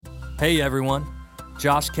Hey everyone,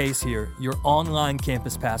 Josh Case here, your online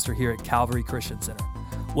campus pastor here at Calvary Christian Center.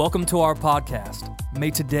 Welcome to our podcast. May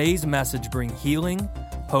today's message bring healing,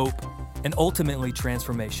 hope, and ultimately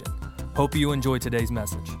transformation. Hope you enjoy today's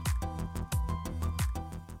message.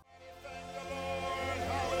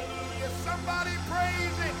 Somebody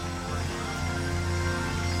praise Him.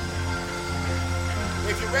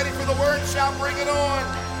 If you're ready for the word, shout, bring it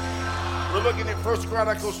on. We're looking at 1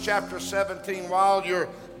 Chronicles chapter 17. While you're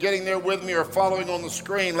getting there with me or following on the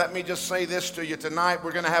screen, let me just say this to you. Tonight,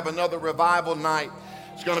 we're going to have another revival night.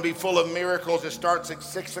 It's going to be full of miracles. It starts at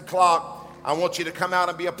 6 o'clock. I want you to come out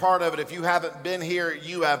and be a part of it. If you haven't been here,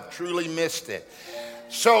 you have truly missed it.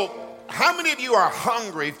 So, how many of you are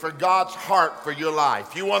hungry for God's heart for your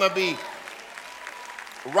life? You want to be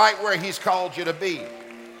right where He's called you to be.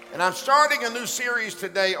 And I'm starting a new series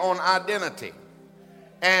today on identity.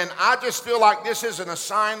 And I just feel like this is an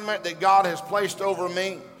assignment that God has placed over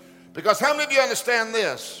me. Because how many of you understand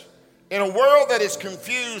this? In a world that is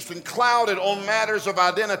confused and clouded on matters of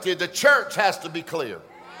identity, the church has to be clear.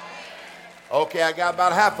 Okay, I got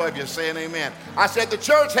about half of you saying amen. I said the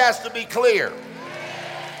church has to be clear.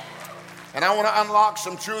 And I want to unlock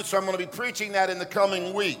some truth, so I'm going to be preaching that in the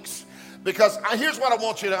coming weeks. Because here's what I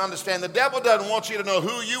want you to understand. The devil doesn't want you to know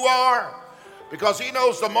who you are, because he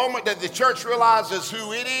knows the moment that the church realizes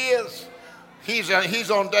who it is, he's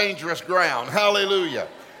on dangerous ground. Hallelujah.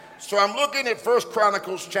 So I'm looking at 1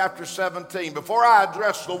 Chronicles chapter 17. Before I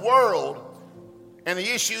address the world and the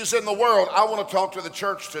issues in the world, I want to talk to the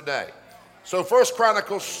church today. So 1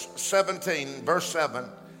 Chronicles 17, verse 7.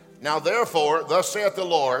 Now therefore, thus saith the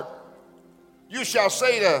Lord, you shall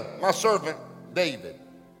say to my servant David,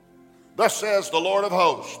 thus says the Lord of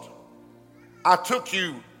hosts, I took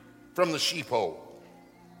you from the sheepfold,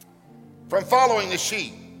 from following the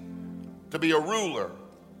sheep, to be a ruler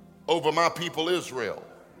over my people Israel.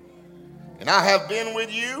 And I have been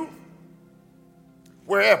with you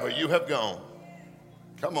wherever you have gone.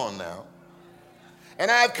 Come on now. And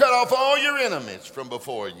I have cut off all your enemies from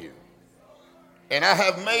before you. And I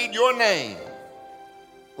have made your name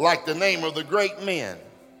like the name of the great men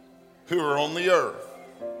who are on the earth.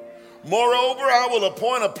 Moreover, I will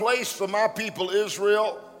appoint a place for my people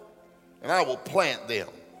Israel, and I will plant them,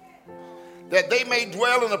 that they may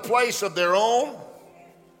dwell in a place of their own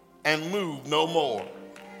and move no more.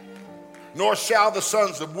 Nor shall the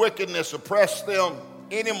sons of wickedness oppress them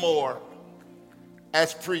any more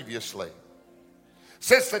as previously.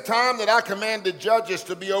 Since the time that I commanded judges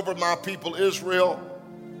to be over my people Israel,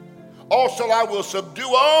 also I will subdue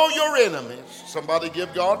all your enemies. Somebody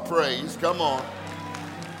give God praise. Come on.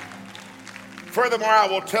 Furthermore, I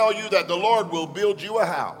will tell you that the Lord will build you a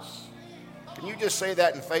house. Can you just say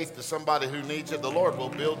that in faith to somebody who needs it? The Lord will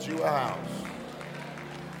build you a house.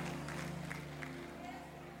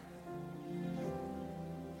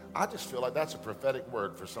 I just feel like that's a prophetic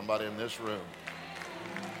word for somebody in this room.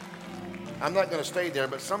 I'm not going to stay there,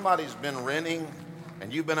 but somebody's been renting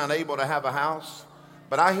and you've been unable to have a house.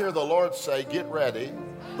 But I hear the Lord say, get ready.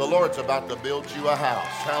 The Lord's about to build you a house.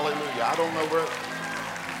 Hallelujah. I don't know where.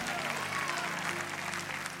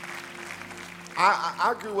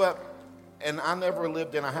 I grew up and I never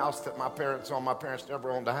lived in a house that my parents owned. My parents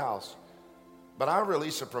never owned a house. But I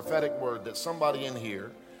release a prophetic word that somebody in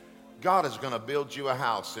here, God is going to build you a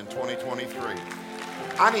house in 2023.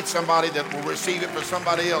 I need somebody that will receive it for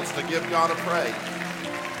somebody else to give God a praise.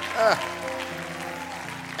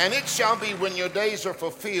 And it shall be when your days are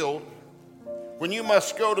fulfilled, when you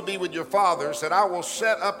must go to be with your fathers, that I will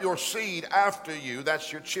set up your seed after you.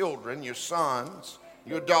 That's your children, your sons,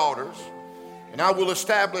 your daughters. And I will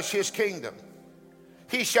establish his kingdom.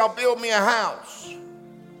 He shall build me a house,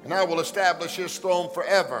 and I will establish his throne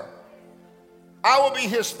forever. I will be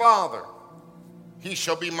his father. He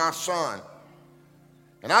shall be my son.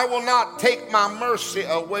 And I will not take my mercy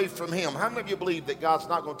away from him. How many of you believe that God's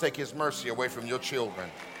not going to take his mercy away from your children?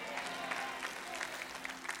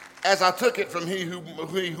 As I took it from he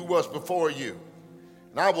who was before you.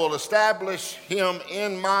 And I will establish him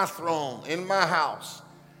in my throne, in my house,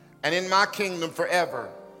 and in my kingdom forever.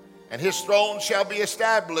 And his throne shall be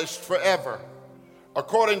established forever.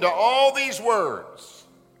 According to all these words,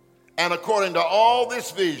 and according to all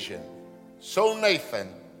this vision, so Nathan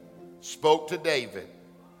spoke to David.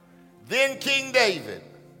 Then King David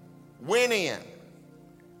went in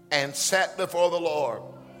and sat before the Lord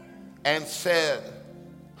and said,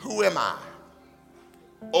 who am I,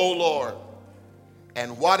 O Lord,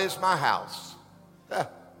 and what is my house?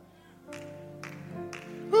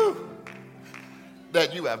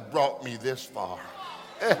 That you have brought me this far.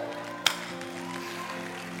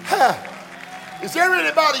 Is there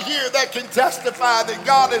anybody here that can testify that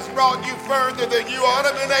God has brought you further than you ought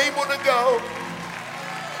to have been able to go?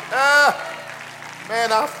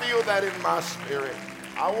 Man, I feel that in my spirit.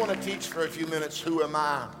 I want to teach for a few minutes, who am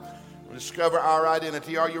I? We'll discover our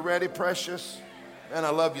identity. Are you ready, precious? Man, I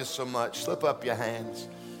love you so much. Slip up your hands.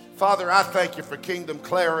 Father, I thank you for kingdom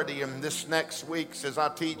clarity in this next week as I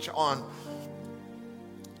teach on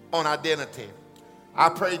identity. I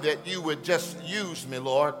pray that you would just use me,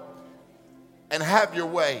 Lord, and have your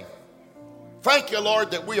way. Thank you,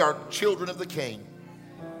 Lord, that we are children of the King,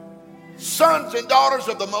 sons and daughters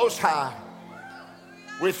of the Most High.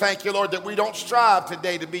 We thank you, Lord, that we don't strive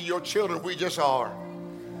today to be your children. We just are.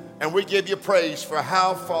 And we give you praise for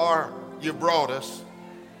how far you brought us,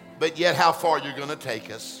 but yet how far you're going to take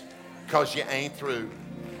us, because you ain't through.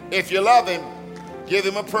 If you love him, give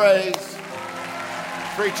him a praise.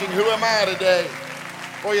 Preaching, who am I today?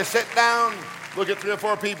 Before you sit down, look at 3 or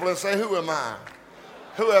 4 people and say, who am I?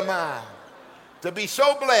 Who am I? To be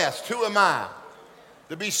so blessed, who am I?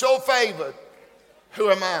 To be so favored,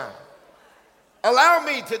 who am I? Allow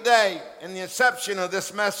me today, in the inception of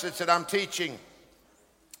this message that I'm teaching,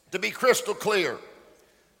 to be crystal clear.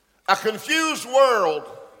 A confused world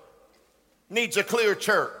needs a clear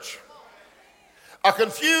church. A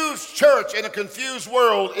confused church in a confused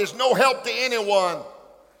world is no help to anyone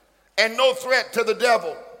and no threat to the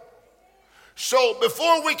devil. So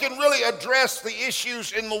before we can really address the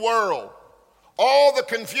issues in the world, all the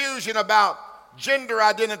confusion about gender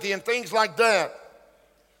identity and things like that,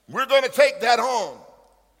 we're going to take that home.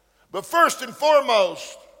 But first and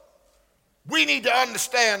foremost, we need to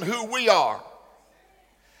understand who we are.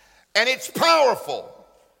 And it's powerful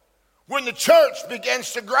when the church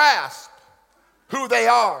begins to grasp who they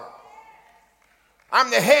are. I'm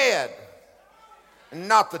the head and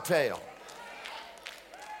not the tail.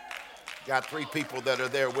 Got 3 people that are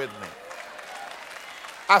there with me.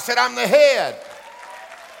 I said, I'm the head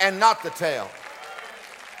and not the tail.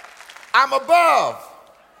 I'm above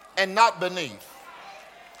and not beneath.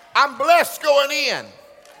 I'm blessed going in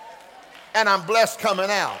and I'm blessed coming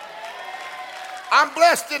out. I'm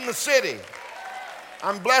blessed in the city.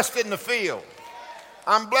 I'm blessed in the field.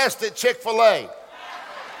 I'm blessed at Chick-fil-A.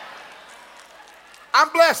 I'm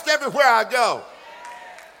blessed everywhere I go.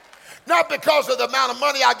 Not because of the amount of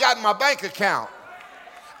money I got in my bank account.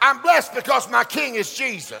 I'm blessed because my King is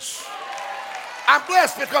Jesus. I'm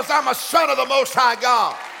blessed because I'm a son of the Most High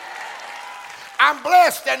God. I'm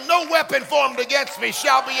blessed and no weapon formed against me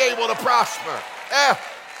shall be able to prosper.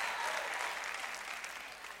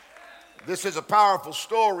 This is a powerful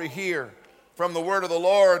story here from the word of the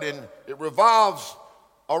Lord, and it revolves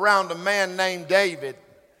around a man named David.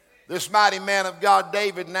 This mighty man of God,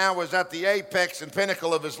 David, now was at the apex and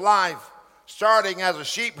pinnacle of his life, starting as a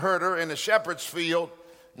sheep herder in a shepherd's field.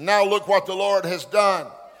 Now look what the Lord has done.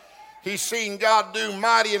 He's seen God do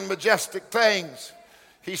mighty and majestic things.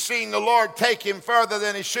 He's seen the Lord take him further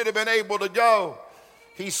than he should have been able to go.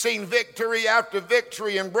 He's seen victory after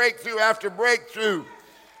victory and breakthrough after breakthrough.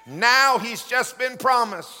 Now he's just been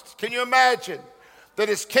promised. Can you imagine that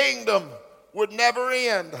his kingdom would never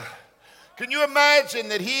end? Can you imagine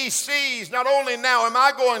that he sees not only now am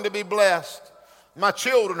I going to be blessed, my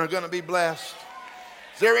children are going to be blessed.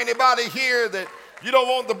 Is there anybody here that you don't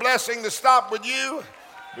want the blessing to stop with you,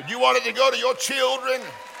 but you want it to go to your children,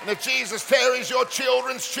 and if Jesus tarries, your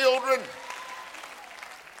children's children?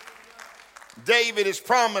 David is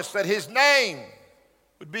promised that his name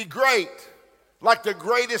would be great, like the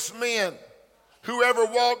greatest men who ever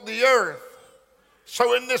walked the earth.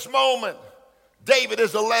 So in this moment, David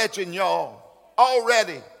is a legend, y'all.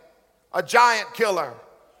 Already a giant killer,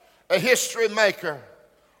 a history maker,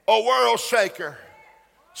 a world shaker.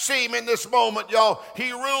 See him in this moment, y'all.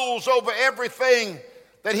 He rules over everything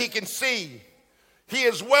that he can see. He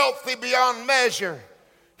is wealthy beyond measure.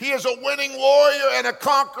 He is a winning warrior and a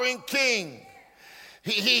conquering king.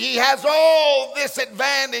 He has all this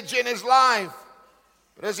advantage in his life.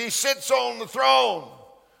 But as he sits on the throne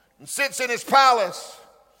and sits in his palace,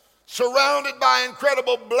 surrounded by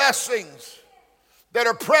incredible blessings that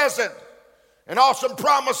are present and awesome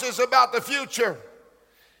promises about the future,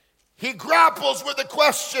 he grapples with the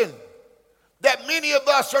question that many of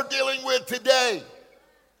us are dealing with today.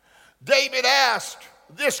 David asked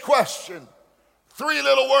this question, 3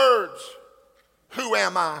 little words: who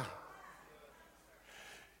am I?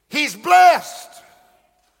 He's blessed,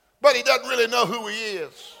 but he doesn't really know who he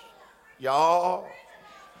is. Y'all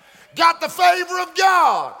got the favor of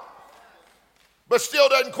God, but still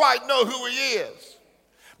doesn't quite know who he is.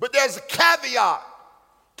 But there's a caveat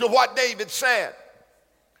to what David said.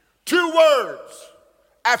 2 words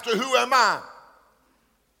after who am I.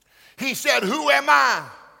 He said, who am I,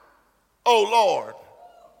 O Lord?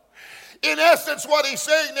 In essence, what he's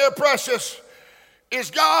saying there, precious, is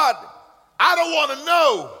God, I don't want to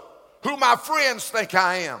know who my friends think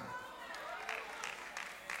I am.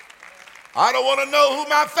 I don't want to know who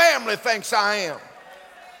my family thinks I am.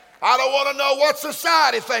 I don't want to know what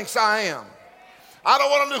society thinks I am. I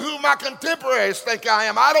don't want to know who my contemporaries think I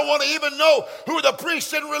am. I don't want to even know who the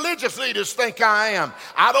priests and religious leaders think I am.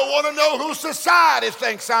 I don't want to know who society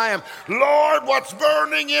thinks I am. Lord, what's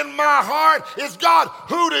burning in my heart is, God,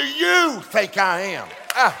 who do you think I am?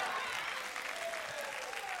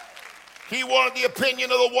 He wanted the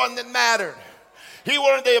opinion of the one that mattered. He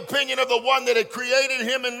wanted the opinion of the one that had created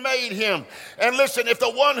him and made him. And listen, if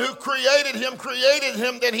the one who created him,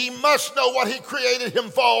 then he must know what he created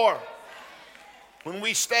him for. When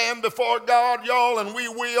we stand before God, y'all, and we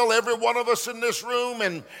will, every one of us in this room,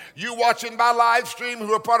 and you watching by live stream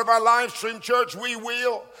who are part of our live stream church, we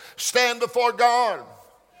will stand before God.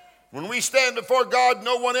 When we stand before God,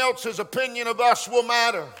 no one else's opinion of us will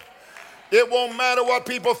matter. It won't matter what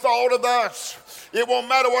people thought of us. It won't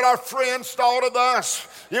matter what our friends thought of us.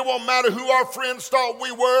 It won't matter who our friends thought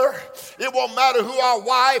we were. It won't matter who our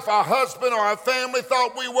wife, our husband, or our family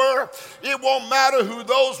thought we were. It won't matter who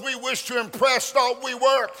those we wish to impress thought we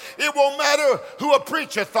were. It won't matter who a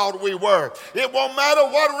preacher thought we were. It won't matter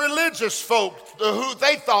what religious folk, who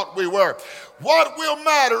they thought we were. What will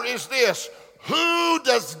matter is this: who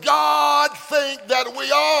does God think that we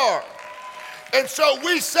are? And so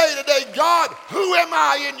we say today, God, who am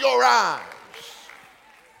I in your eyes?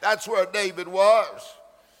 That's where David was.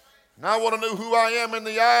 And I want to know who I am in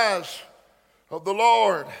the eyes of the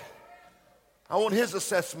Lord. I want his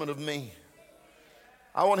assessment of me.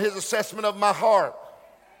 I want his assessment of my heart.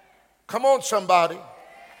 Come on, somebody.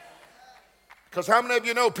 Because how many of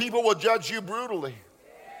you know people will judge you brutally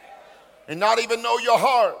and not even know your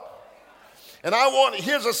heart? And I want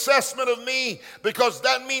his assessment of me, because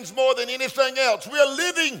that means more than anything else. We're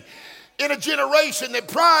living in a generation that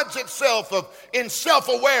prides itself in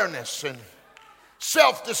self-awareness and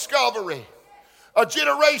self-discovery. A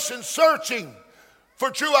generation searching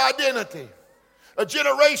for true identity. A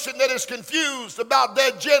generation that is confused about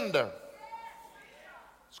their gender.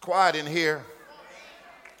 It's quiet in here.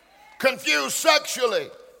 Confused sexually.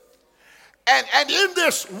 And in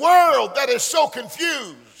this world that is so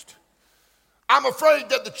confused, I'm afraid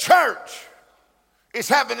that the church is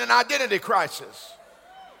having an identity crisis.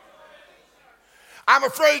 I'm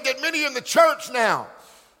afraid that many in the church now,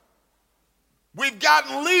 we've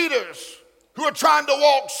gotten leaders who are trying to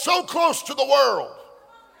walk so close to the world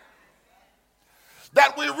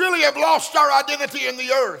that we really have lost our identity in the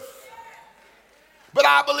earth. But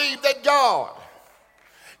I believe that God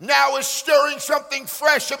now is stirring something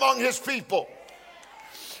fresh among his people.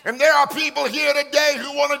 And there are people here today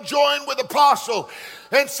who want to join with Apostle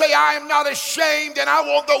and say, I am not ashamed, and I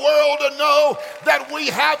want the world to know that we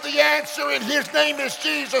have the answer, and his name is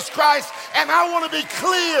Jesus Christ, and I want to be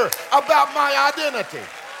clear about my identity.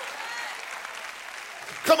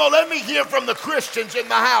 Come on, let me hear from the Christians in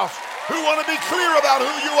the house who want to be clear about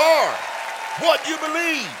who you are, what you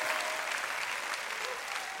believe.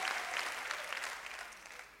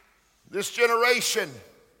 This generation,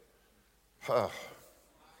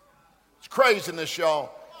 it's craziness,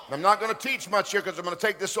 y'all. I'm not going to teach much here because I'm going to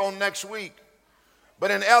take this on next week.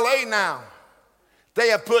 But in L.A. now, they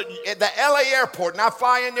have put at the L.A. airport, and I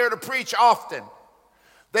fly in there to preach often,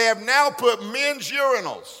 they have now put men's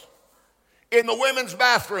urinals in the women's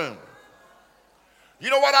bathroom. You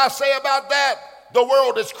know what I say about that? The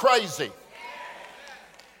world is crazy.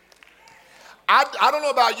 I don't know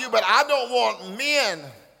about you, but I don't want men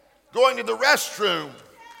going to the restroom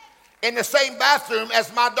in the same bathroom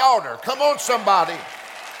as my daughter. Come on, somebody.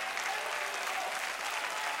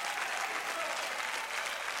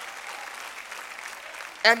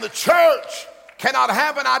 And the church cannot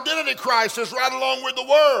have an identity crisis right along with the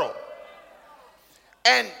world.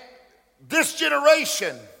 And this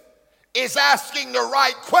generation is asking the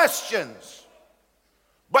right questions,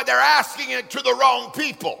 but they're asking it to the wrong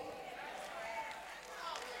people.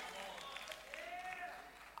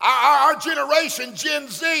 Our generation, Gen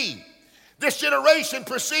Z, this generation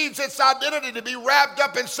perceives its identity to be wrapped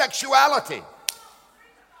up in sexuality.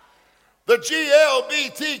 The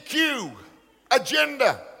GLBTQ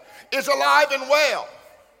agenda is alive and well.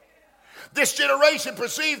 This generation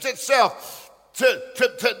perceives itself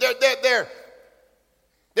their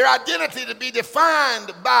identity to be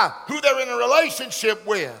defined by who they're in a relationship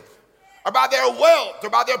with, or by their wealth, or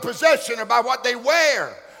by their possession, or by what they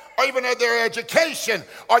wear, or even their education,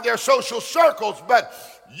 or their social circles. But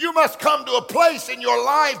you must come to a place in your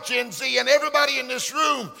life, Gen Z, and everybody in this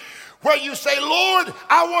room, where you say, Lord,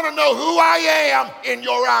 I want to know who I am in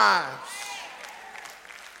your eyes.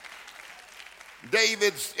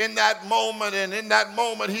 David's in that moment, and in that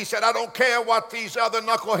moment he said, I don't care what these other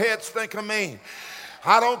knuckleheads think of me.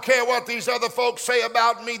 I don't care what these other folks say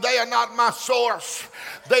about me. They are not my source.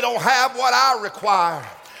 They don't have what I require.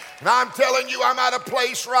 And I'm telling you, I'm at a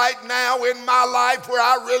place right now in my life where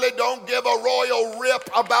I really don't give a royal rip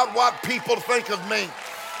about what people think of me.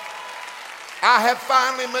 I have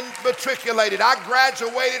finally matriculated. I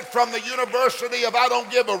graduated from the University of I don't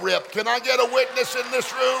give a rip. Can I get a witness in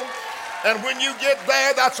this room? And when you get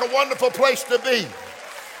there, that's a wonderful place to be.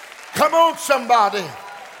 Come on, somebody.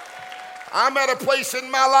 I'm at a place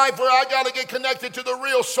in my life where I got to get connected to the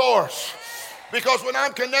real source. Because when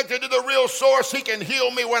I'm connected to the real source, he can heal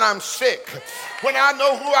me when I'm sick. When I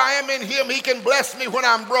know who I am in him, he can bless me when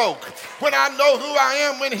I'm broke. When I know who I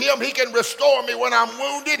am in him, he can restore me when I'm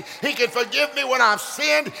wounded. He can forgive me when I've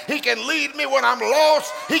sinned. He can lead me when I'm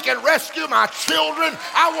lost. He can rescue my children.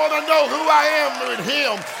 I want to know who I am in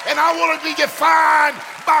him. And I want to be defined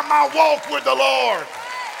by my walk with the Lord.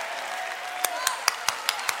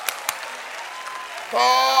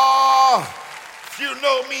 Oh, if you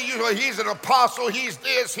know me, he's an apostle, he's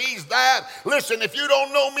this, he's that. Listen, if you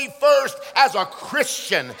don't know me first as a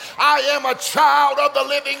Christian, I am a child of the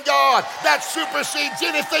living God that supersedes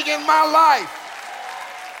anything in my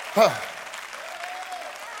life.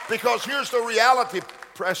 Because here's the reality,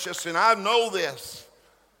 precious, and I know this.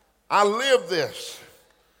 I live this.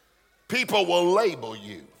 People will label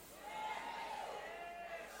you.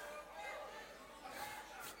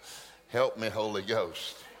 Help me, Holy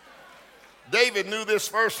Ghost. David knew this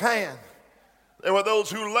firsthand. There were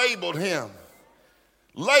those who labeled him.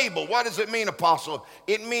 Label, what does it mean, apostle?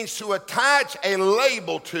 It means to attach a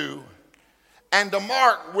label to and to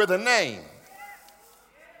mark with a name.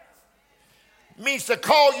 It means to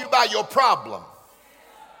call you by your problem.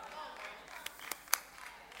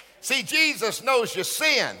 See, Jesus knows your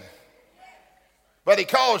sin, but he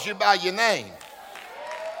calls you by your name.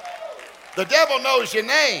 The devil knows your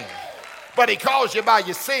name, but he calls you by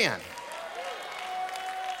your sin.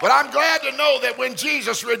 But I'm glad to know that when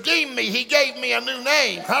Jesus redeemed me, he gave me a new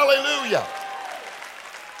name. Hallelujah.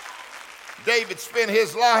 David spent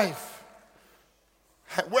his life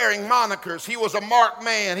wearing monikers. He was a marked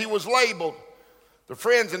man. He was labeled. The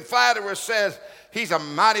friends and flatterers says he's a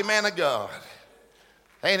mighty man of God.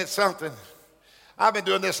 Ain't it something? I've been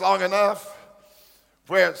doing this long enough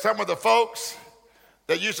where some of the folks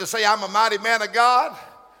that used to say I'm a mighty man of God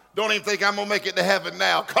don't even think I'm going to make it to heaven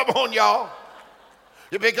now. Come on, y'all.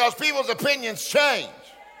 Because people's opinions change.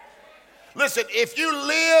 Listen, if you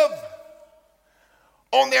live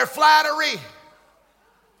on their flattery,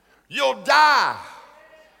 you'll die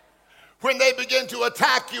when they begin to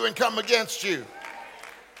attack you and come against you.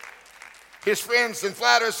 His friends and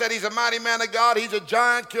flatterers said he's a mighty man of God. He's a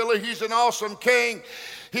giant killer. He's an awesome king.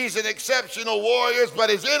 He's an exceptional warrior, but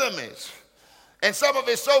his enemies and some of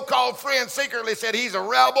his so-called friends secretly said he's a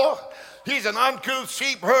rebel. He's an uncouth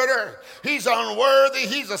sheep herder. He's unworthy.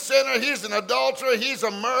 He's a sinner. He's an adulterer. He's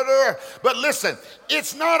a murderer. But listen,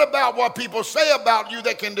 it's not about what people say about you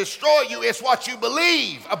that can destroy you. It's what you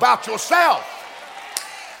believe about yourself.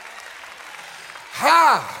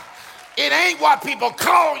 It ain't what people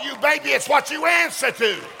call you, baby. It's what you answer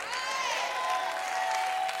to.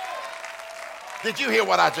 Did you hear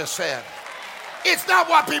what I just said? It's not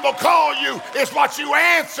what people call you. It's what you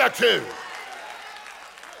answer to.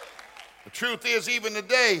 The truth is, even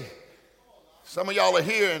today, some of y'all are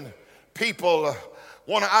here and people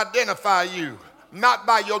want to identify you not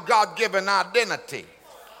by your God-given identity.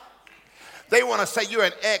 They want to say you're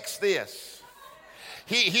an ex this.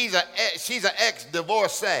 She's an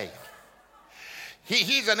ex-divorcee.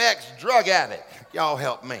 He's an ex-drug addict. Y'all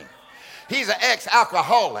help me. He's an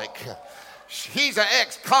ex-alcoholic. He's an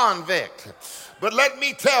ex-convict. But let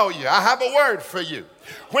me tell you, I have a word for you.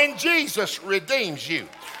 When Jesus redeems you,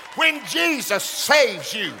 when Jesus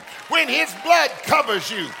saves you, when his blood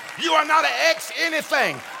covers you, you are not an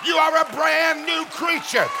ex-anything. You are a brand new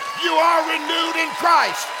creature. You are renewed in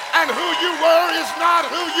Christ. And who you were is not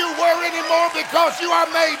who you were anymore because you are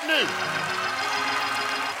made new.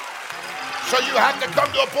 So you have to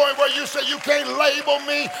come to a point where you say, you can't label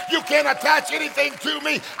me. You can't attach anything to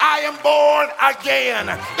me. I am born again.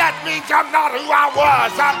 That means I'm not who I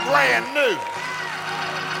was. I'm brand new.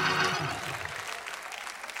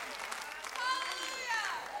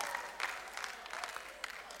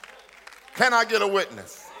 Can I get a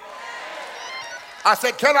witness? I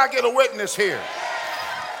said, can I get a witness here?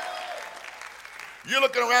 You're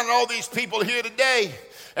looking around at all these people here today,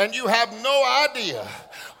 and you have no idea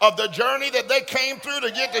of the journey that they came through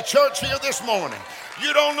to get to church here this morning.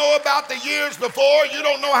 You don't know about the years before. You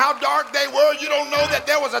don't know how dark they were. You don't know that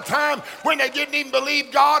there was a time when they didn't even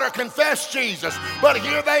believe God or confess Jesus. But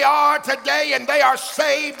here they are today, and they are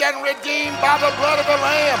saved and redeemed by the blood of the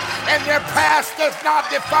Lamb, and their past does not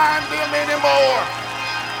define them anymore.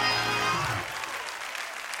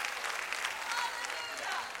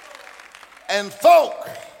 And folk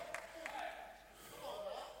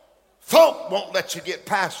won't let you get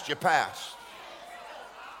past your past.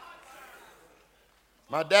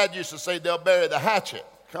 My dad used to say they'll bury the hatchet.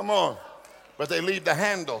 Come on. But they leave the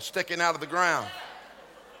handle sticking out of the ground.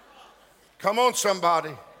 Come on,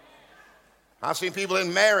 somebody. I've seen people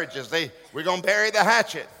in marriages, we're going to bury the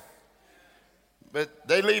hatchet. But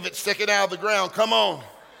they leave it sticking out of the ground. Come on.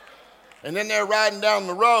 And then they're riding down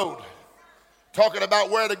the road talking about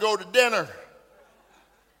where to go to dinner.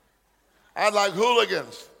 I'd like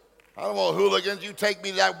hooligans. I don't want hooligans. You take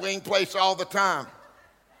me to that wing place all the time.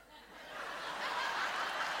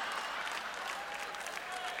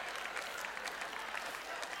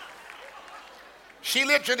 She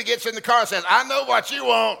literally gets in the car and says, I know what you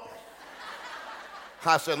want.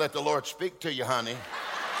 I said, let the Lord speak to you, honey.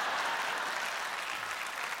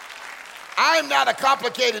 I'm not a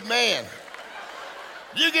complicated man.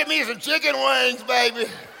 You give me some chicken wings, baby.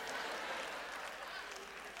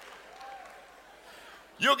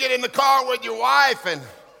 You'll get in the car with your wife and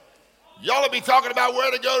y'all will be talking about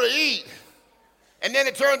where to go to eat. And then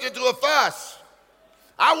it turns into a fuss.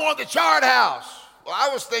 I want the Chart House. Well, I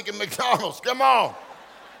was thinking McDonald's, come on.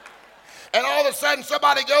 And all of a sudden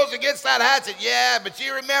somebody goes and gets that hatchet. Yeah, but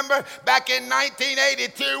you remember back in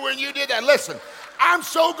 1982 when you did that? Listen, I'm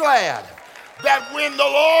so glad that when the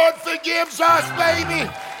Lord forgives us, baby,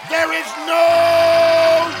 there is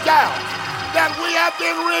no doubt that we have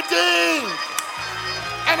been redeemed.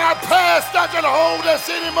 And our past doesn't hold us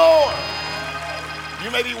anymore. You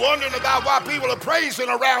may be wondering about why people are praising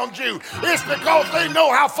around you. It's because they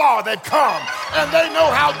know how far they've come and they know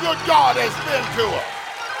how good God has been to them.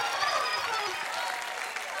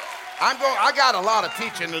 I got a lot of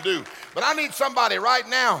teaching to do, but I need somebody right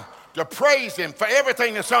now to praise him for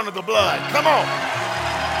everything that's under the blood. Come on.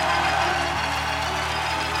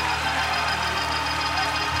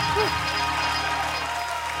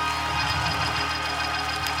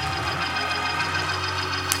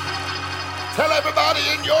 Tell everybody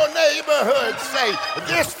in your neighborhood, say,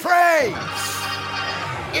 this praise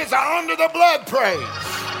is under the blood praise.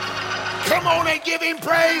 Come on and give him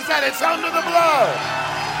praise that it's under the blood.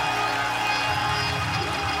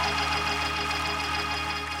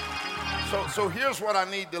 So here's what I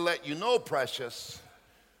need to let you know, precious.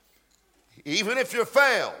 Even if you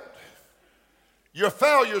failed, your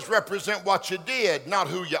failures represent what you did, not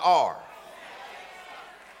who you are.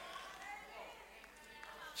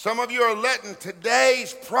 Some of you are letting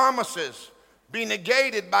today's promises be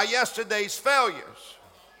negated by yesterday's failures.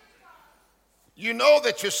 You know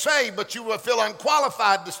that you're saved, but you will feel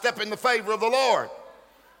unqualified to step in the favor of the Lord.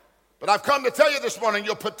 But I've come to tell you this morning,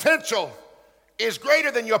 your potential is greater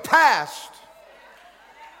than your past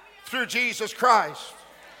through Jesus Christ.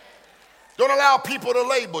 Don't allow people to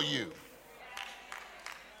label you,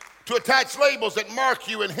 to attach labels that mark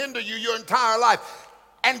you and hinder you your entire life.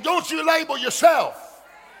 And don't you label yourself.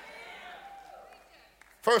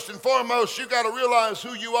 First and foremost, you got to realize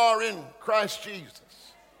who you are in Christ Jesus.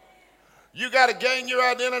 You got to gain your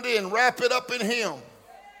identity and wrap it up in him.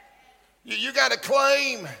 You got to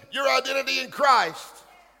claim your identity in Christ,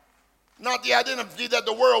 not the identity that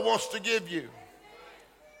the world wants to give you.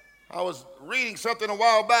 I was reading something a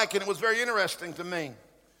while back, and it was very interesting to me.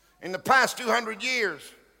 In the past 200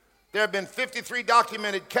 years, there have been 53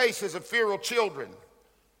 documented cases of feral children.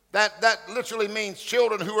 That literally means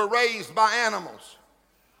children who were raised by animals.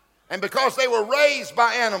 And because they were raised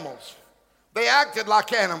by animals, they acted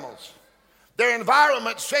like animals. Their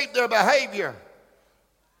environment shaped their behavior.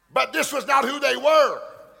 But this was not who they were.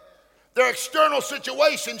 Their external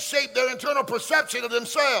situations shaped their internal perception of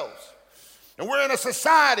themselves. And we're in a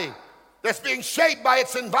society that's being shaped by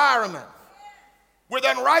its environment with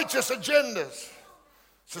unrighteous agendas.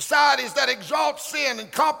 Societies that exalt sin and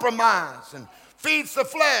compromise and feeds the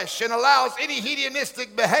flesh and allows any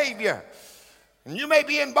hedonistic behavior. And you may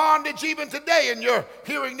be in bondage even today and you're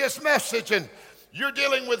hearing this message and you're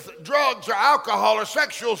dealing with drugs or alcohol or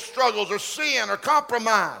sexual struggles or sin or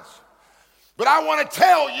compromise. But I want to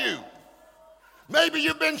tell you, maybe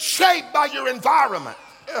you've been shaped by your environment.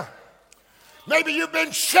 Maybe you've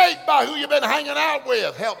been shaped by who you've been hanging out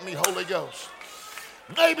with. Help me, Holy Ghost.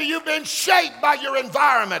 Maybe you've been shaped by your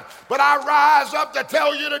environment, but I rise up to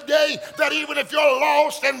tell you today that even if you're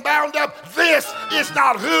lost and bound up, this is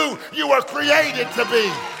not who you were created to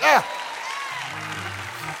be.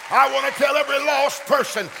 I want to tell every lost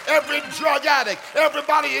person, every drug addict,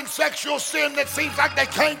 everybody in sexual sin that seems like they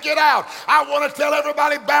can't get out. I want to tell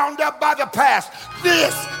everybody bound up by the past,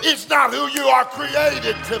 this is not who you are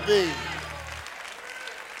created to be.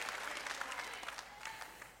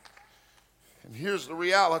 And here's the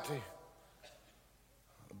reality.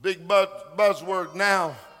 A big buzzword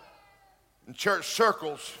now in church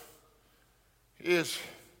circles is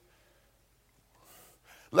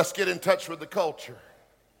let's get in touch with the culture.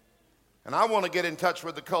 And I want to get in touch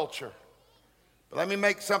with the culture. But let me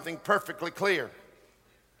make something perfectly clear.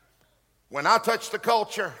 When I touch the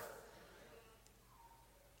culture,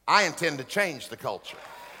 I intend to change the culture.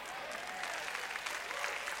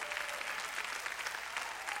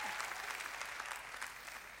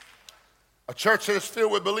 A church that is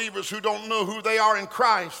filled with believers who don't know who they are in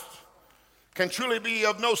Christ can truly be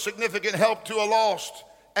of no significant help to a lost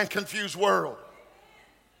and confused world.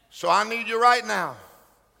 So I need you right now.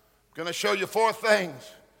 I'm going to show you 4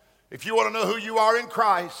 things. If you want to know who you are in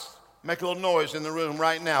Christ, make a little noise in the room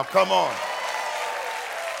right now. Come on.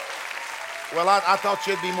 Well, I thought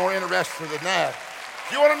you'd be more interested than that.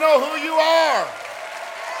 If you want to know who you are,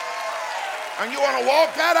 and you want to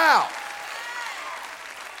walk that out,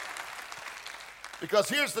 because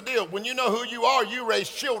here's the deal. When you know who you are, you raise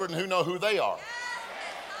children who know who they are.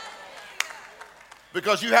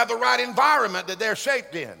 Because you have the right environment that they're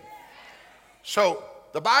shaped in. So,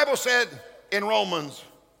 the Bible said in Romans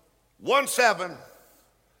 1:7,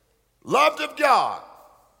 loved of God.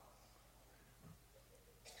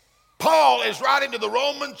 Paul is writing to the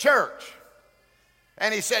Roman church,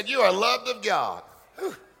 and he said, you are loved of God.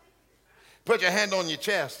 Whew. Put your hand on your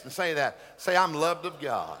chest and say that. Say, I'm loved of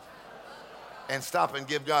God. And stop and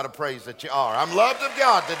give God a praise that you are. I'm loved of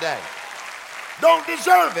God today. Don't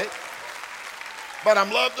deserve it, but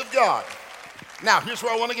I'm loved of God. Now, here's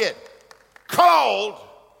where I want to get. Called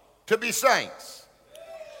to be saints.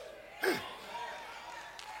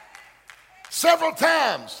 Several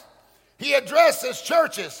times he addressed his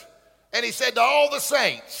churches and he said to all the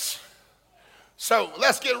saints. So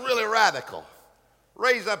let's get really radical.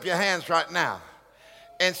 Raise up your hands right now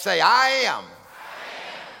and say, I am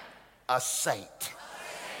a saint.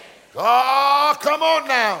 Oh, come on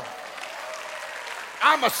now.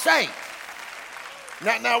 I'm a saint.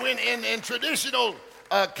 Now in traditional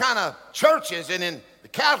kind of churches, and in the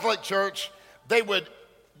Catholic Church, they would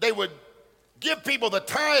give people the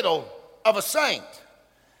title of a saint.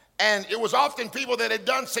 And it was often people that had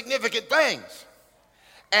done significant things.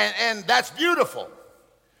 And that's beautiful.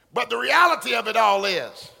 But the reality of it all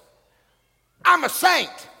is, I'm a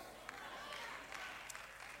saint.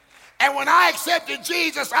 And when I accepted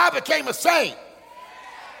Jesus, I became a saint.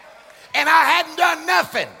 And I hadn't done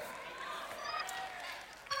nothing.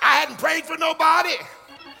 I hadn't prayed for nobody.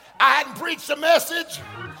 I hadn't preached a message.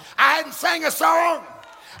 I hadn't sang a song.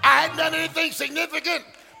 I hadn't done anything significant.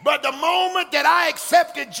 But the moment that I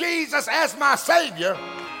accepted Jesus as my Savior,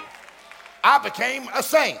 I became a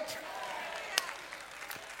saint.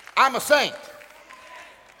 I'm a saint.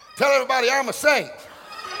 Tell everybody I'm a saint.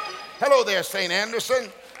 Hello there, St. Anderson.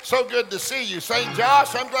 So good to see you. St.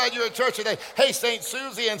 Josh, I'm glad you're at church today. Hey, St.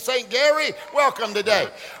 Susie and St. Gary, welcome today.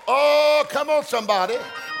 Oh, come on, somebody.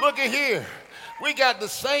 Look at here. We got the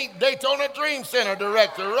St. Daytona Dream Center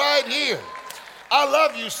director right here. I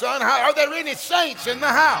love you, son. Are there any saints in the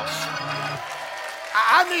house?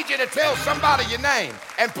 I need you to tell somebody your name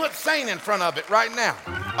and put Saint in front of it right now.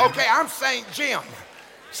 Okay, I'm St. Jim.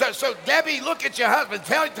 So Debbie, look at your husband.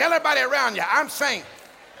 Tell everybody around you, I'm Saint.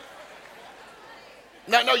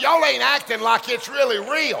 No, y'all ain't acting like it's really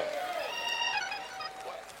real.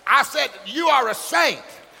 I said, you are a saint.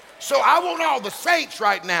 So I want all the saints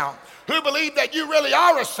right now who believe that you really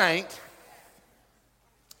are a saint,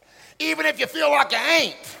 even if you feel like you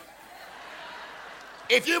ain't.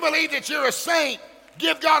 If you believe that you're a saint,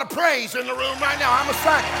 give God a praise in the room right now. I'm a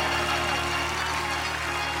saint.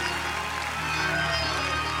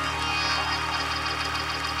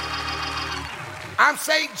 I'm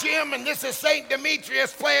St. Jim, and this is St.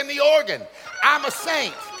 Demetrius playing the organ. I'm a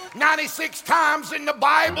saint. 96 times in the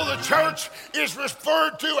Bible, the church is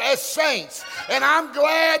referred to as saints. And I'm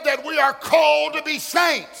glad that we are called to be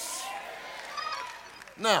saints.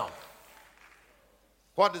 Now,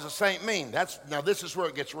 what does a saint mean? Now, this is where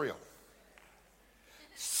it gets real.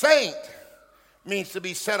 Saint means to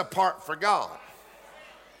be set apart for God.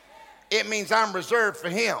 It means I'm reserved for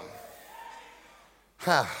Him.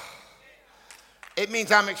 It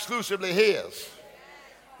means I'm exclusively His.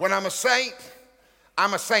 When I'm a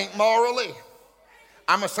saint morally.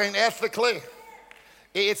 I'm a saint ethically.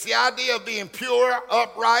 It's the idea of being pure,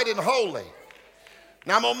 upright, and holy.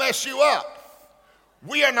 Now I'm going to mess you up.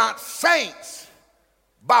 We are not saints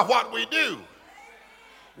by what we do.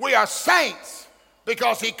 We are saints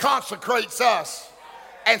because he consecrates us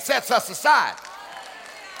and sets us aside.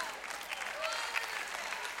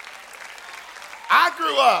 I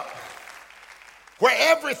grew up where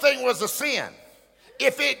everything was a sin.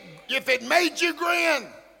 If it made you grin,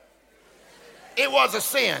 it was a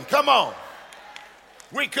sin. Come on.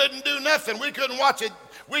 We couldn't do nothing. We couldn't watch it.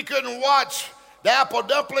 We couldn't watch the Apple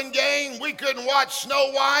Dumpling Game. We couldn't watch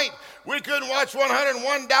Snow White. We couldn't watch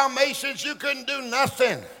 101 Dalmatians. You couldn't do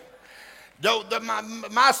nothing.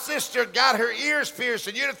 My sister got her ears pierced,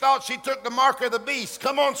 and you'd have thought she took the mark of the beast.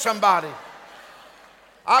 Come on, somebody.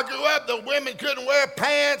 I grew up, the women couldn't wear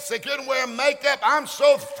pants. They couldn't wear makeup. I'm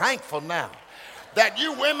so thankful now that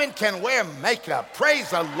you women can wear makeup. Praise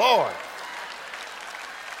the Lord.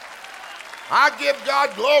 I give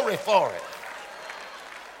God glory for it.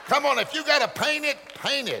 Come on, if you got to paint it,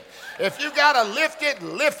 paint it. If you got to lift it,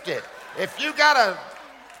 lift it. If you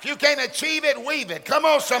can't achieve it, weave it. Come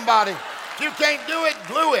on, somebody. If you can't do it,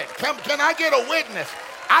 glue it. Can I get a witness?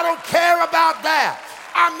 I don't care about that.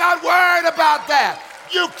 I'm not worried about that.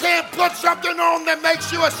 You can't put something on that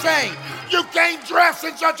makes you a saint. You can't dress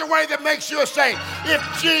in such a way that makes you a saint.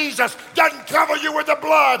 If Jesus doesn't cover you with the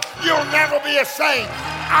blood, you'll never be a saint.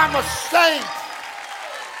 I'm a saint.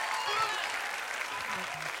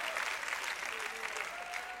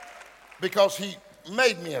 Because he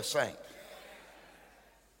made me a saint.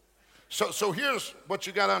 So here's what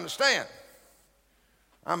you got to understand.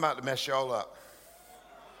 I'm about to mess y'all up.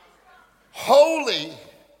 Holy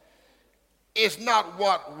is not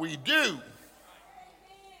what we do.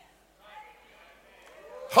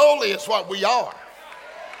 Holy is what we are.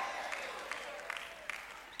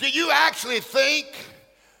 Do you actually think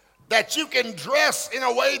that you can dress in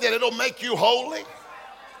a way that it'll make you holy?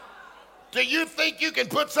 Do you think you can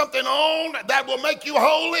put something on that will make you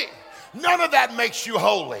holy? None of that makes you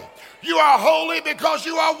holy. You are holy because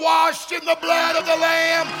you are washed in the blood of the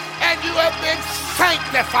Lamb and you have been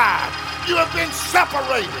sanctified. You have been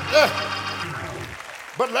separated.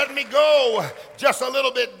 But let me go just a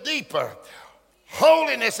little bit deeper.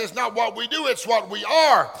 Holiness is not what we do, it's what we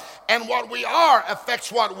are. And what we are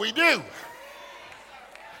affects what we do.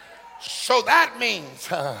 So that means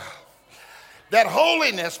that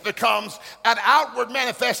holiness becomes an outward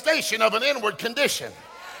manifestation of an inward condition.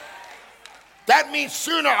 That means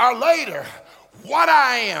sooner or later, what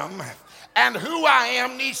I am and who I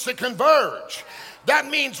am needs to converge. That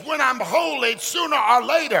means when I'm holy, sooner or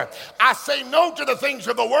later, I say no to the things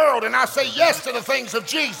of the world and I say yes to the things of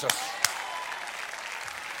Jesus.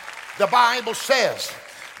 The Bible says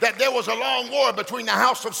that there was a long war between the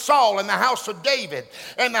house of Saul and the house of David.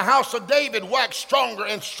 And the house of David waxed stronger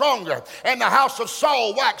and stronger. And the house of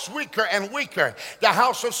Saul waxed weaker and weaker. The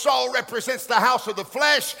house of Saul represents the house of the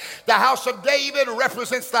flesh. The house of David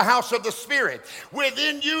represents the house of the spirit.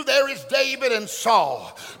 Within you there is David and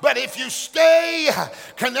Saul. But if you stay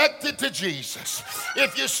connected to Jesus,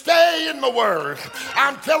 if you stay in the Word,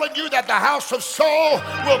 I'm telling you that the house of Saul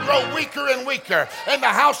will grow weaker and weaker. And the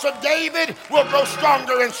house of David will grow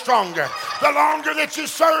stronger and stronger. The longer that you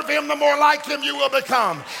serve him, the more like him you will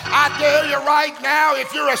become. I dare you right now,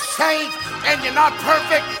 if you're a saint and you're not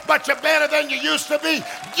perfect, but you're better than you used to be,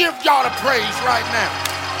 give God a praise right now.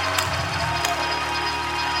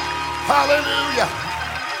 Hallelujah.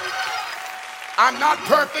 I'm not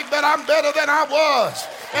perfect, but I'm better than I was.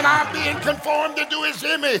 And I'm being conformed into his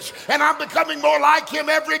image. And I'm becoming more like him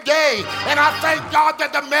every day. And I thank God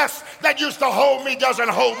that the mess that used to hold me doesn't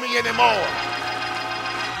hold me anymore.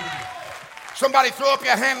 Somebody throw up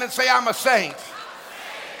your hand and say, I'm a saint.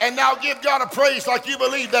 And now give God a praise like you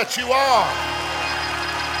believe that you are.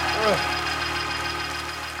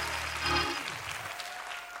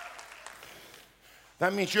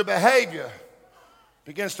 That means your behavior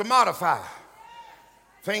begins to modify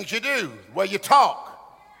things you do, the way you talk.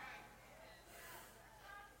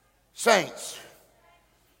 Saints.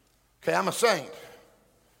 Okay, I'm a saint,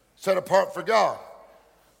 set apart for God.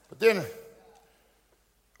 But then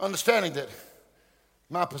understanding that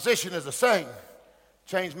my position as a saint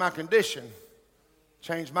changed my condition,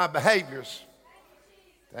 changed my behaviors.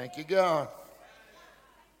 Thank you, God.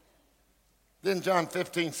 Then John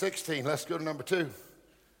 15:16, let's go to number 2.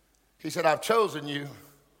 He said, I've chosen you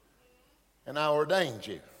and I ordained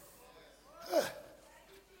you.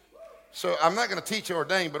 So I'm not going to teach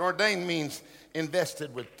ordained, but ordained means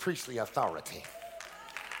invested with priestly authority.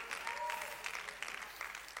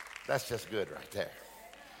 That's just good right there.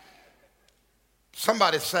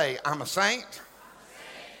 Somebody say, I'm a saint.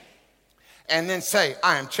 And then say,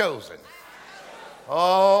 I am chosen.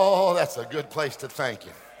 Oh, that's a good place to thank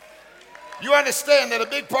you. You understand that a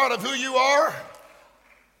big part of who you are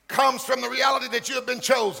comes from the reality that you have been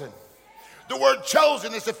chosen. The word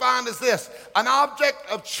chosen is defined as this: an object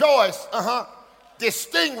of choice,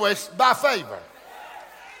 distinguished by favor.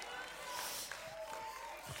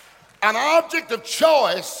 An object of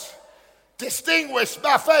choice distinguished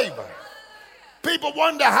by favor. People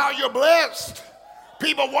wonder how you're blessed.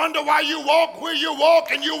 People wonder why you walk where you walk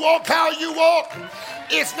and you walk how you walk.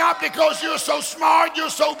 It's not because you're so smart, you're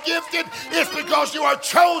so gifted. It's because you are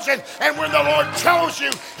chosen. And when the Lord chose you,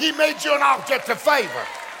 he made you an object of favor.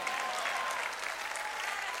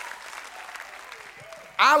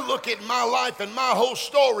 I look at my life and my whole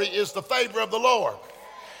story is the favor of the Lord.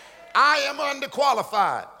 I am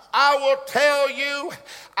underqualified. I will tell you,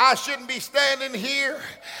 I shouldn't be standing here.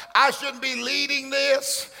 I shouldn't be leading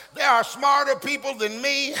this. There are smarter people than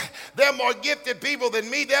me. They're more gifted people than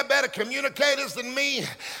me. They're better communicators than me.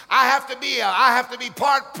 I have to be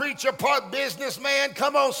part preacher, part businessman.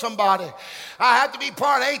 Come on, somebody. I have to be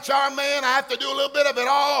part HR man. I have to do a little bit of it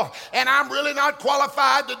all. And I'm really not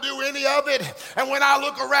qualified to do any of it. And when I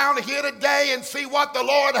look around here today and see what the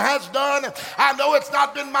Lord has done, I know it's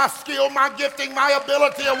not been my skill, my gifting, my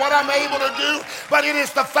ability, or what I'm able to do, but it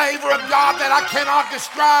is the favor of God that I cannot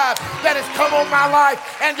describe that has come on my life.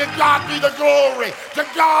 And to God be the glory. To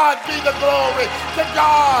God be the glory. To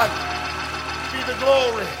God be the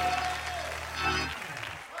glory.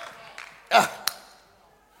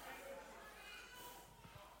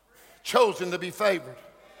 Chosen to be favored.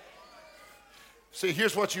 See,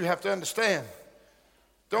 here's what you have to understand.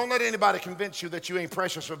 Don't let anybody convince you that you ain't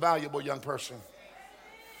precious or valuable, young person.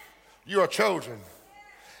 You are chosen.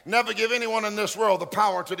 Never give anyone in this world the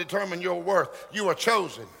power to determine your worth. You are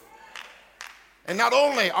chosen. And not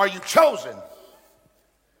only are you chosen,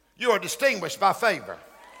 you are distinguished by favor.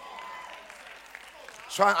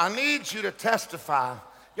 So I need you to testify.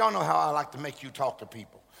 Y'all know how I like to make you talk to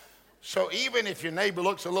people. So even if your neighbor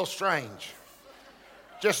looks a little strange,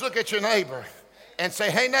 just look at your neighbor and say,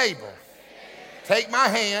 hey neighbor, take my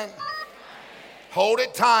hand, hold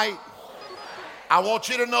it tight. I want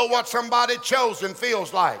you to know what somebody chosen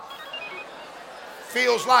feels like.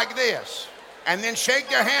 Feels like this. And then shake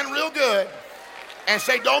their hand real good and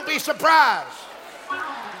say, don't be surprised.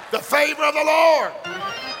 The favor of the Lord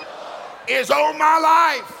is on my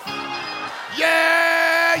life.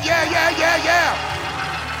 Yeah, yeah, yeah, yeah, yeah.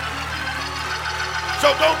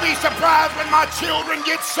 So don't be surprised when my children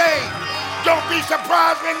get saved. Don't be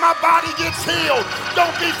surprised when my body gets healed.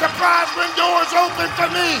 Don't be surprised when doors open for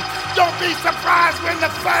me. Don't be surprised when the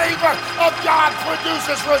favor of God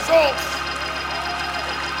produces results.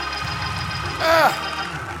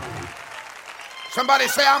 Somebody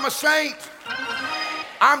say, I'm a saint.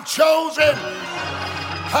 I'm chosen.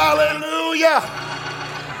 Hallelujah.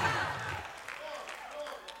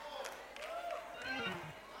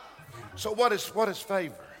 So what is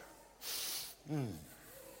favor?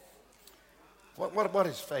 What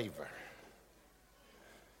is favor?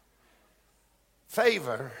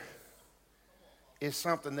 Favor is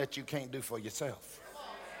something that you can't do for yourself.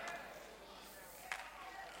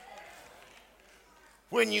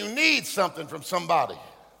 When you need something from somebody,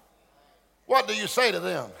 what do you say to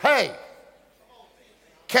them? Hey,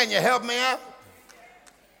 can you help me out?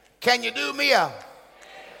 Can you do me out?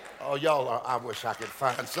 Oh, y'all are, I wish I could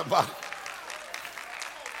find somebody.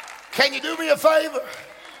 Can you do me a favor?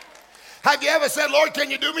 Have you ever said, Lord,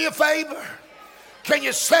 can you do me a favor? Can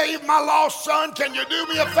you save my lost son? Can you do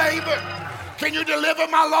me a favor? Can you deliver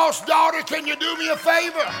my lost daughter? Can you do me a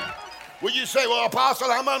favor? Well, you say, well,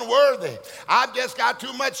 Apostle, I'm unworthy. I've just got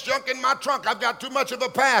too much junk in my trunk. I've got too much of a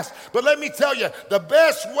past. But let me tell you, the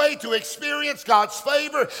best way to experience God's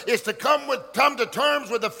favor is to come to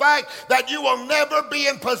terms with the fact that you will never be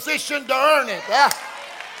in position to earn it.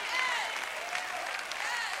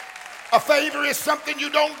 A favor is something you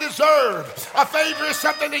don't deserve. A favor is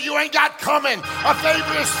something that you ain't got coming. A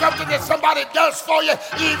favor is something that somebody does for you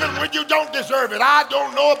even when you don't deserve it. I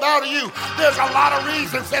don't know about you. There's a lot of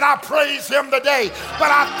reasons that I praise him today,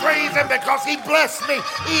 but I praise him because he blessed me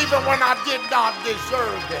even when I did not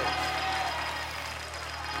deserve it.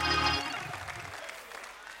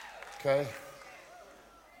 Okay?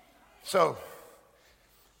 So,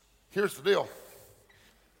 here's the deal.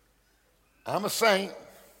 I'm a saint.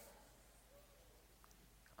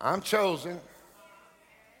 I'm chosen.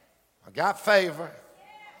 I got favor.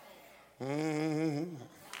 I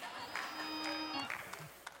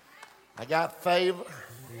got favor.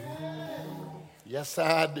 Yes,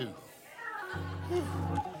 I do.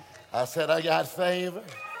 I said, I got favor.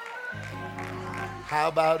 How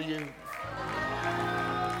about you?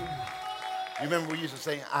 You remember we used to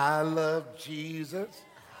say, I love Jesus.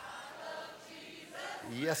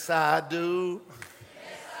 Yes, I do.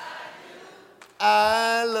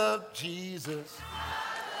 I love Jesus.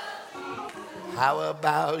 How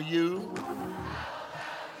about you?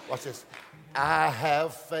 Watch this. I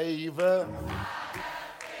have favor.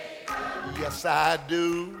 Yes, I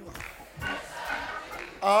do.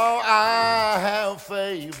 Oh, I have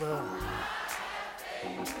favor.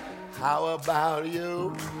 How about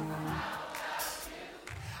you?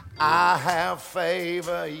 I have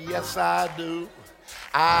favor. Yes, I do.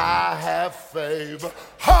 I have favor.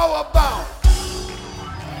 How about?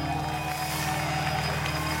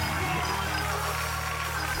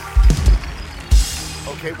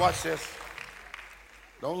 Okay, watch this.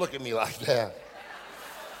 Don't look at me like that.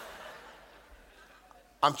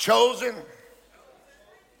 I'm chosen.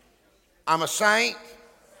 I'm a saint.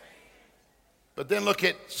 But then look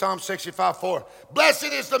at Psalm 65:4. Blessed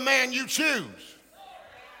is the man you choose.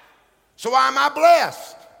 So why am I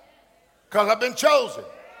blessed? Because I've been chosen.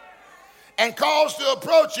 And caused to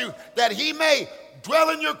approach you that he may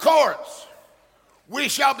dwell in your courts. We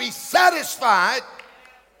shall be satisfied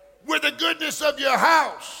with the goodness of your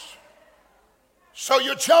house. So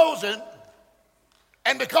you're chosen.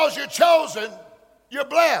 And because you're chosen, you're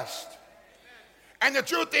blessed. And the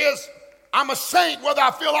truth is, I'm a saint whether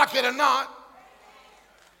I feel like it or not.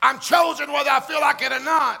 I'm chosen whether I feel like it or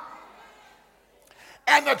not.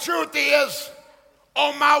 And the truth is,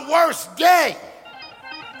 on my worst day,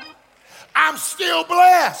 I'm still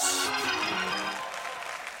blessed.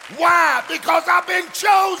 Why? Because I've been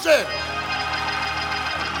chosen.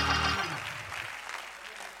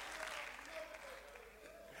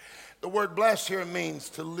 The word blessed here means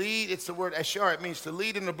to lead. It's the word ashar. It means to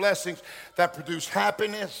lead in the blessings that produce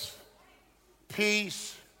happiness,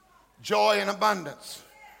 peace, joy, and abundance.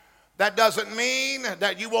 That doesn't mean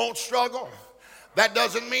that you won't struggle. That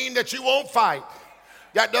doesn't mean that you won't fight.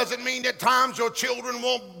 That doesn't mean that times your children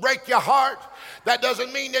won't break your heart. That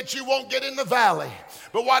doesn't mean that you won't get in the valley.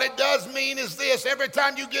 But what it does mean is this: every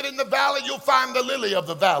time you get in the valley, you'll find the lily of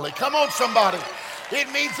the valley. Come on, somebody. It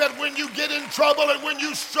means that when you get in trouble and when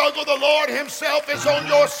you struggle, the Lord himself is on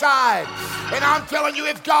your side. And I'm telling you,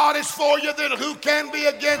 if God is for you, then who can be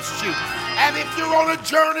against you? And if you're on a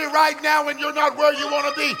journey right now and you're not where you want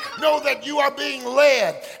to be, know that you are being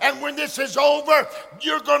led. And when this is over,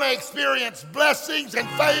 you're going to experience blessings and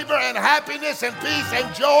favor and happiness and peace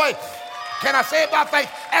and joy. Can I say it by faith?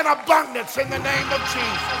 And abundance in the name of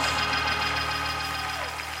Jesus.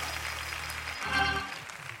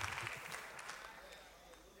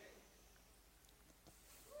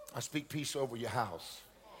 I speak peace over your house.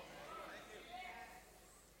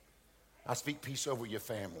 I speak peace over your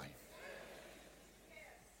family.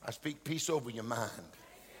 I speak peace over your mind.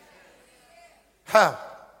 Ha!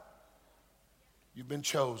 You've been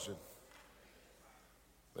chosen.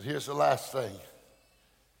 But here's the last thing.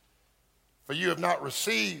 For you have not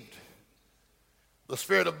received the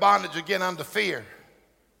spirit of bondage again unto fear,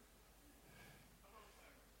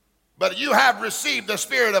 but you have received the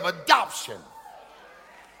spirit of adoption,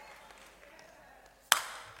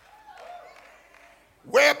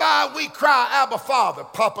 whereby we cry, Abba, Father,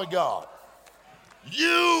 Papa God.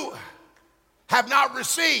 You have not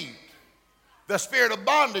received the spirit of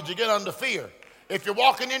bondage again unto fear. If you're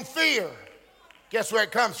walking in fear, guess where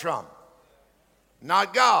it comes from?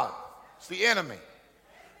 Not God. It's the enemy.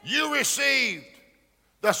 You received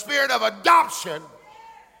the spirit of adoption.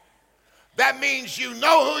 That means you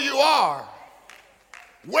know who you are,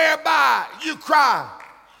 whereby you cry,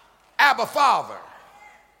 Abba, Father.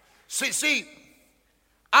 See,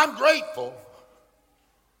 I'm grateful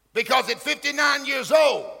because at 59 years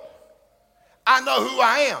old, I know who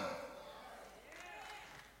I am.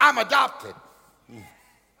 I'm adopted.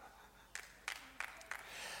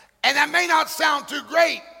 And that may not sound too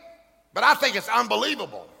great, but I think it's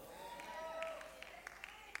unbelievable.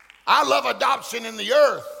 I love adoption in the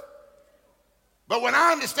earth, but when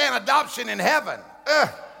I understand adoption in heaven,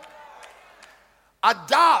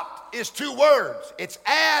 adopt is two words. It's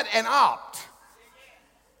add and opt.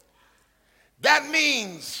 That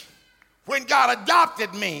means when God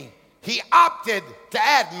adopted me, he opted to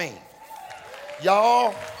add me.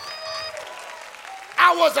 Y'all,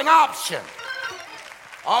 I was an option.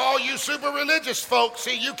 All you super religious folks,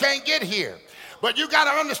 see, you can't get here. But you got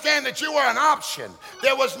to understand that you were an option.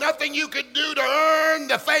 There was nothing you could do to earn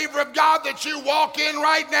the favor of God that you walk in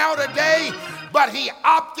right now today, but he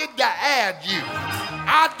opted to add you.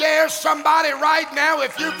 I dare somebody right now,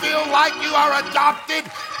 if you feel like you are adopted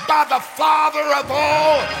by the Father of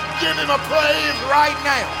all, give him a praise right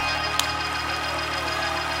now.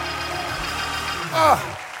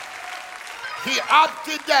 He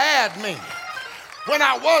opted to add me. When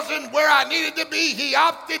I wasn't where I needed to be, he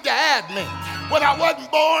opted to add me. When I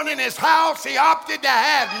wasn't born in his house, he opted to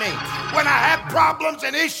add me. When I had problems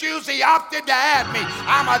and issues, he opted to add me.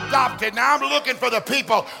 I'm adopted. Now I'm looking for the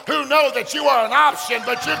people who know that you are an option,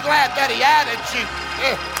 but you're glad that he added you.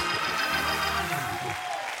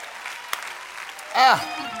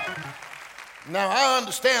 Now I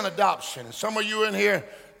understand adoption. And some of you in here,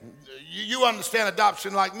 you understand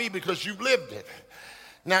adoption like me because you've lived it.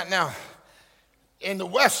 Now, in the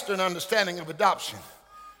Western understanding of adoption,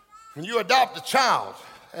 when you adopt a child,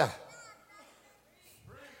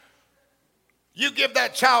 you give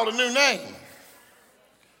that child a new name.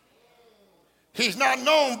 She's not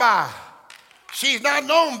known by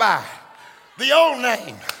the old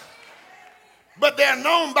name, but they're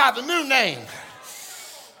known by the new name.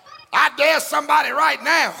 I dare somebody right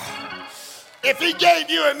now, if he gave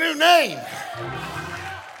you a new name,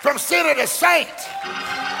 from sinner to saint,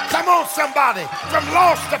 come on somebody, from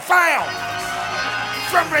lost to found,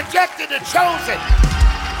 from rejected to chosen,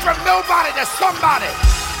 from nobody to somebody.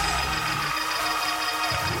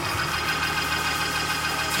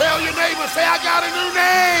 Tell your neighbor, say, I got a new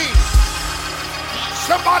name.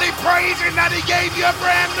 Somebody praise him that he gave you a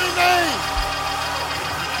brand new name.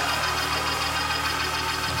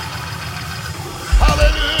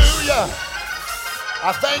 Hallelujah. I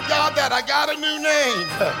thank God that I got a new name.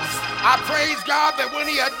 I praise God that when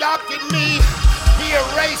he adopted me, he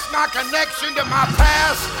erased my connection to my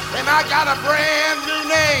past, and I got a brand new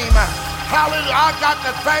name. Hallelujah. I've got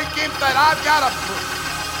to thank him that I've got a...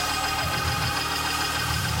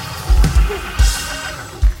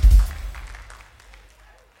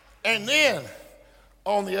 And then,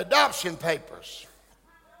 on the adoption papers,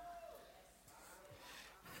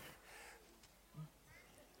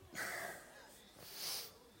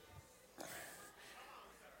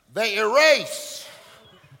 they erase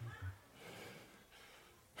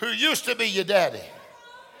who used to be your daddy.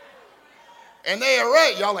 And they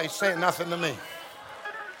erase, y'all ain't saying nothing to me,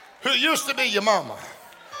 who used to be your mama.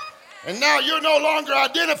 And now you're no longer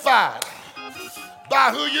identified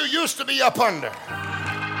by who you used to be up under.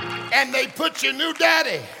 And they put your new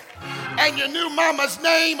daddy and your new mama's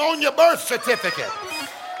name on your birth certificate.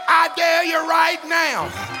 I dare you right now,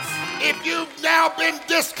 if you've now been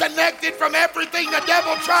disconnected from everything the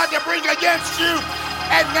devil tried to bring against you,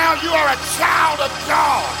 and now you are a child of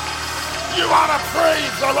God, you ought to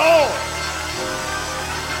praise the Lord.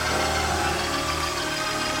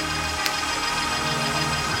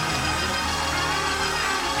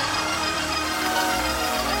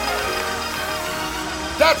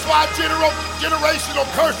 That's why generational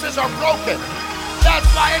curses are broken. That's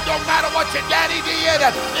why it don't matter what your daddy did.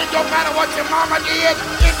 It don't matter what your mama did.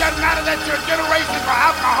 It doesn't matter that your generations are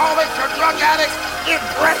alcoholics or drug addicts. It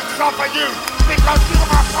breaks off of you because you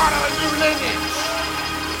are part of a new lineage.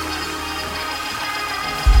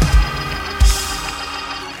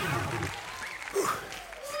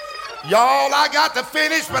 Y'all, I got to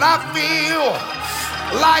finish, but I feel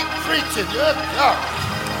like preaching. Good God.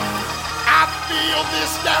 I feel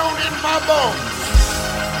this down in my bones.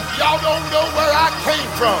 Y'all don't know where I came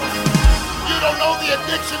from. You don't know the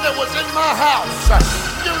addiction that was in my house.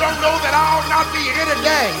 You don't know that I ought not be here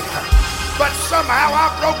today. But somehow I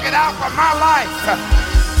broke it out from my life.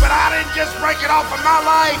 But I didn't just break it off of my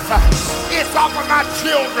life. It's off of my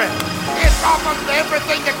children. It's off of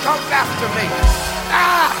everything that comes after me.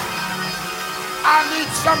 I need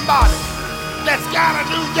somebody that's got a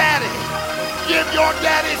new daddy. Give your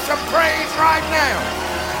daddy some praise right now.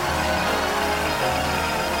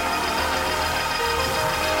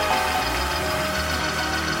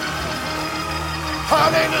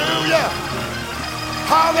 Hallelujah.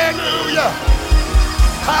 Hallelujah.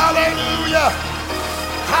 Hallelujah.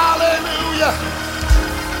 Hallelujah.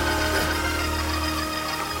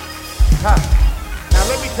 Now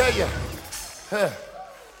let me tell you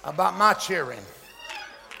about my children.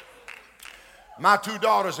 My two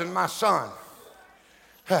daughters and my son.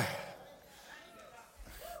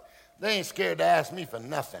 They ain't scared to ask me for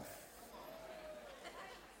nothing.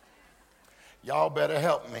 Y'all better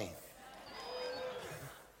help me.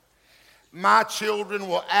 My children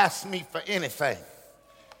will ask me for anything.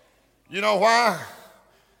 You know why?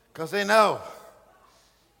 Because they know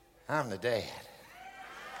I'm the dad.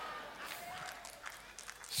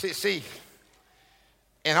 See,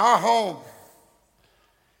 in our home,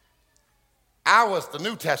 I was the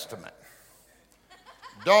New Testament.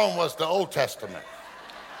 Dawn was the Old Testament.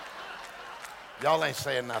 Y'all ain't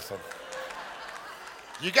saying nothing.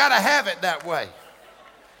 You got to have it that way.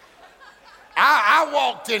 I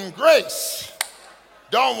walked in grace.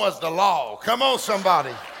 Dawn was the law. Come on,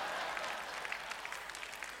 somebody.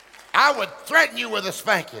 I would threaten you with a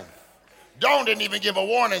spanking. Dawn didn't even give a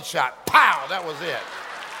warning shot. Pow, that was it.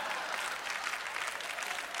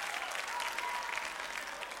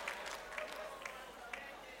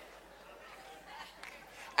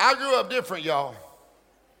 I grew up different, y'all.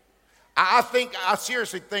 I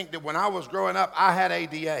seriously think that when I was growing up, I had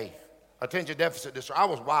ADA, attention deficit disorder. I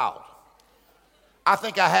was wild. I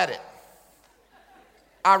think I had it.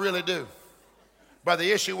 I really do. But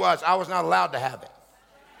the issue was I was not allowed to have it.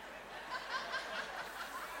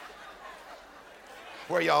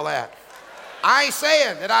 Where y'all at? I ain't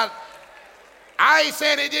saying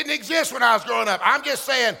it didn't exist when I was growing up. I'm just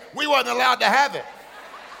saying we wasn't allowed to have it.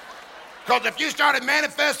 Because if you started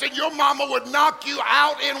manifesting, your mama would knock you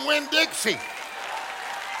out in Winn-Dixie.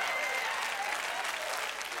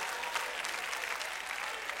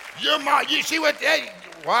 Your mom, she would, hey,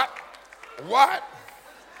 what?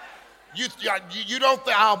 You don't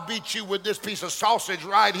think I'll beat you with this piece of sausage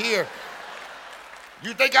right here?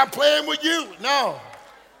 You think I'm playing with you? No.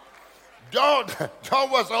 Dawn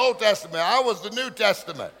was the Old Testament. I was the New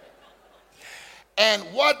Testament. And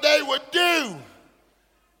what they would do,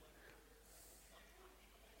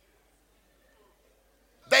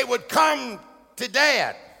 they would come to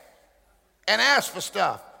Dad and ask for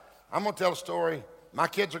stuff. I'm going to tell a story. My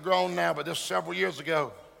kids are grown now, but this was several years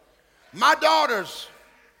ago. My daughters,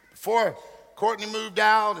 before Courtney moved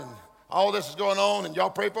out and all this is going on, and y'all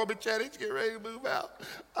pray for me, Chad, he's getting ready to move out.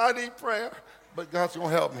 I need prayer, but God's going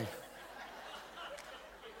to help me.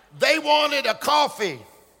 They wanted a coffee.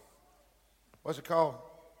 What's it called?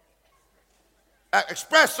 An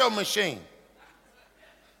espresso machine.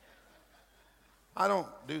 I don't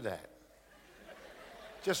do that.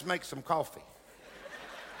 Just make some coffee.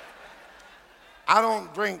 I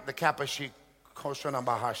don't drink the cappuccino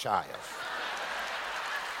bahashaya.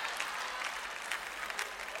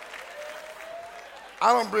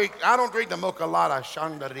 I don't drink the mocha latte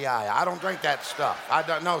chandelier. I don't drink that stuff. I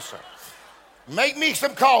don't know, sir. Make me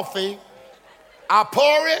some coffee. I'll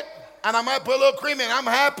pour it, and I might put a little cream in it. I'm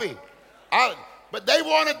happy. But they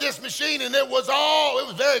wanted this machine, and it was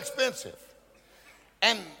very expensive.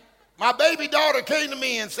 And my baby daughter came to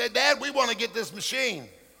me and said, Dad, we want to get this machine.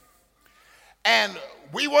 And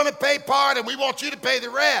we want to pay part, and we want you to pay the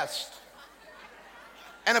rest.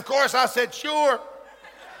 And of course, I said, sure.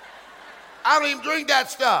 I don't even drink that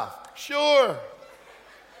stuff. Sure.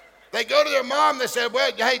 They go to their mom, they said,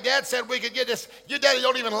 well, hey, Dad said we could get this. Your daddy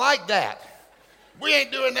don't even like that. We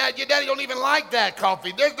ain't doing that. Your daddy don't even like that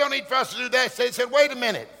coffee. There's no need for us to do that. They said, wait a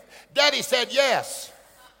minute. Daddy said yes.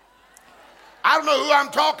 I don't know who I'm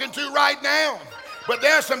talking to right now, but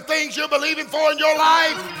there's some things you're believing for in your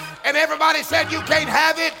life, and everybody said you can't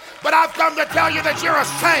have it, but I've come to tell you that you're a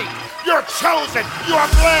saint. You're chosen. You are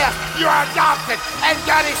blessed. You are adopted. And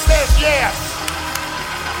Daddy says yes.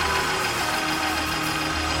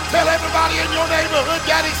 Tell everybody in your neighborhood,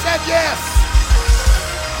 Daddy said yes.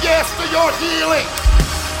 Yes to your healing.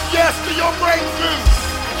 Yes to your breakthrough.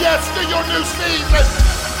 Yes to your new season.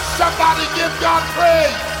 Somebody give God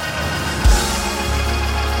praise.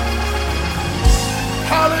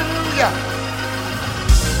 Hallelujah.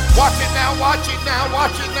 Watch it now, watch it now,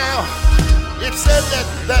 watch it now. It said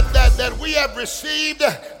that we have received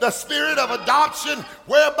the spirit of adoption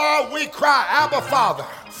whereby we cry, Abba, Father.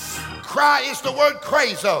 Cry is the word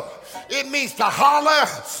krazo. It means to holler.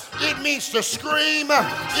 It means to scream.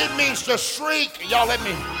 It means to shriek. Y'all let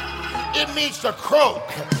me. It means to croak.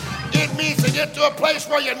 It means to get to a place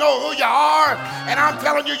where you know who you are. And I'm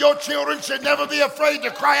telling you, your children should never be afraid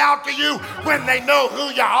to cry out to you when they know who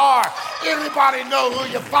you are. Anybody know who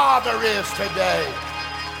your Father is today?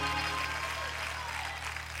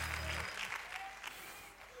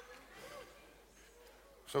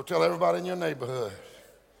 So tell everybody in your neighborhood.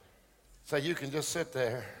 Say, you can just sit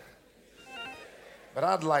there. But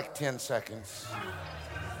I'd like 10 seconds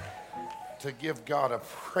to give God a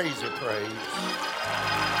crazy praise.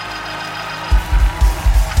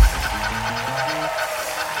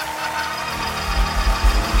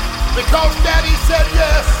 Because Daddy said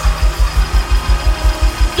yes.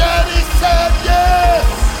 Daddy said yes.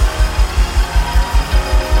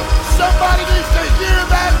 Somebody needs to hear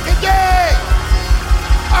that today.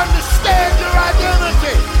 Understand your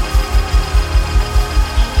identity.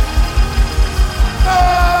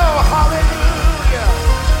 Oh, hallelujah.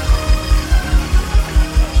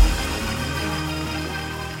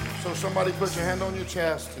 So somebody put your hand on your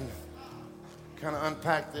chest and kind of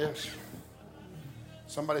unpack this.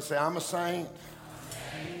 Somebody say, I'm a saint.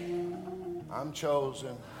 I'm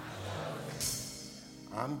chosen.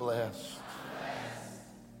 I'm blessed.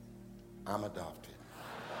 I'm adopted.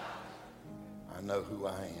 I know who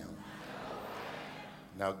I am.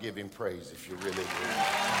 Now give him praise if you really do.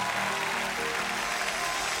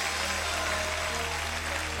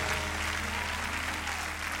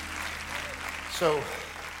 So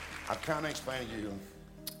I kind of explained to you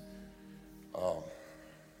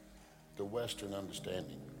the Western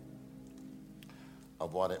understanding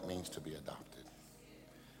of what it means to be adopted.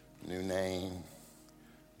 New name,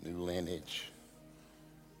 new lineage,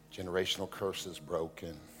 generational curses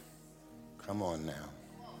broken. Come on now.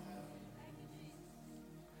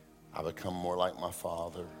 I become more like my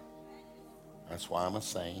Father. That's why I'm a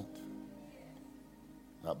saint.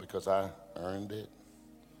 Not because I earned it,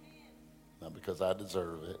 not because I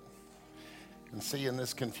deserve it. And see, in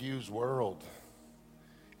this confused world,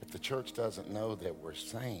 if the church doesn't know that we're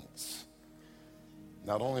saints,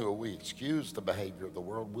 not only will we excuse the behavior of the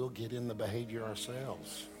world, we'll get in the behavior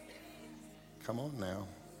ourselves. Come on now.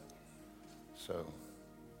 So,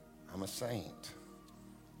 I'm a saint.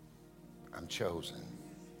 I'm chosen.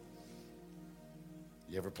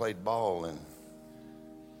 You ever played ball and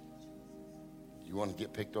you want to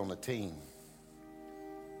get picked on the team?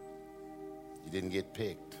 You didn't get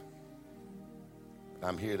picked. But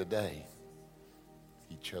I'm here today.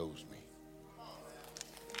 He chose me.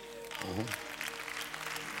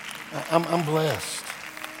 I'm blessed.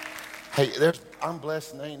 Hey, I'm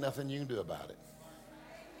blessed and there ain't nothing you can do about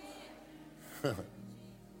it.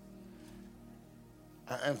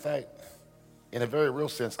 In fact, in a very real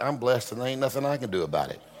sense, I'm blessed and there ain't nothing I can do about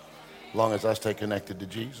it, as long as I stay connected to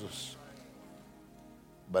Jesus.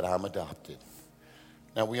 But I'm adopted.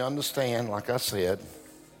 Now we understand, like I said,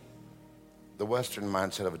 the Western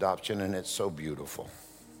mindset of adoption, and it's so beautiful.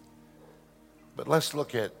 But let's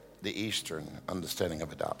look at the Eastern understanding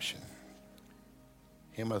of adoption.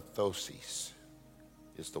 Hemathosis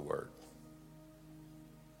is the word.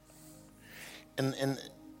 In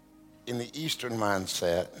the Eastern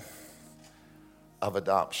mindset of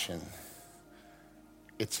adoption,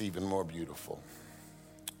 it's even more beautiful.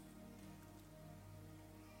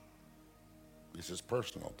 This is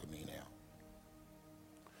personal to me now.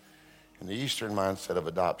 In the Eastern mindset of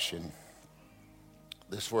adoption,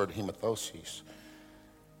 this word hemathosis,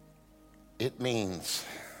 it means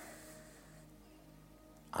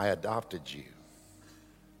I adopted you.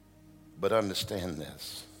 But understand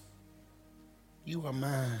this. You are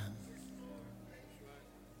mine.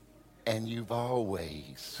 And you've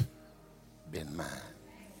always been mine.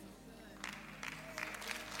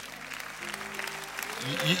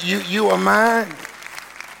 You are mine.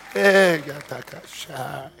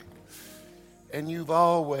 And you've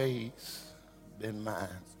always been mine.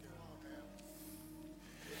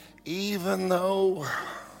 Even though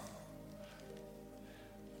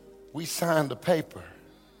we signed a paper,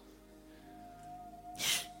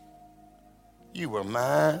 you were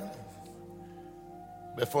mine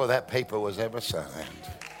before that paper was ever signed.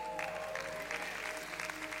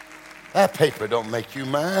 That paper don't make you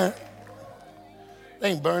mine.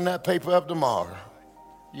 They can burn that paper up tomorrow.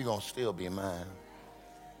 You're going to still be mine.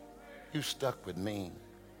 You stuck with me.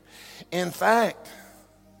 In fact,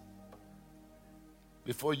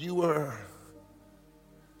 before you were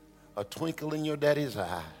a twinkle in your daddy's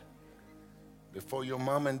eye, before your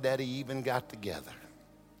mom and daddy even got together,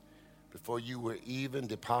 before you were even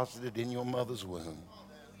deposited in your mother's womb,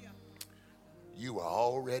 you were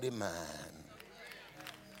already mine.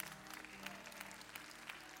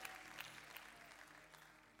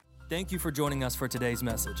 Thank you for joining us for today's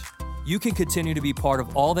message. You can continue to be part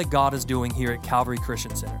of all that God is doing here at Calvary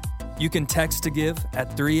Christian Center. You can text to give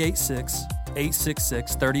at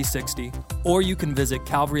 386-866-3060, or you can visit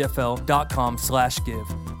calvaryfl.com/give.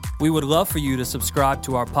 We would love for you to subscribe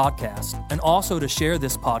to our podcast and also to share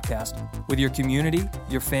this podcast with your community,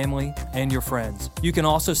 your family, and your friends. You can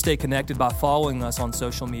also stay connected by following us on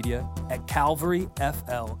social media at Calvary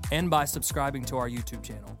FL and by subscribing to our YouTube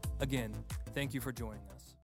channel. Again, thank you for joining us.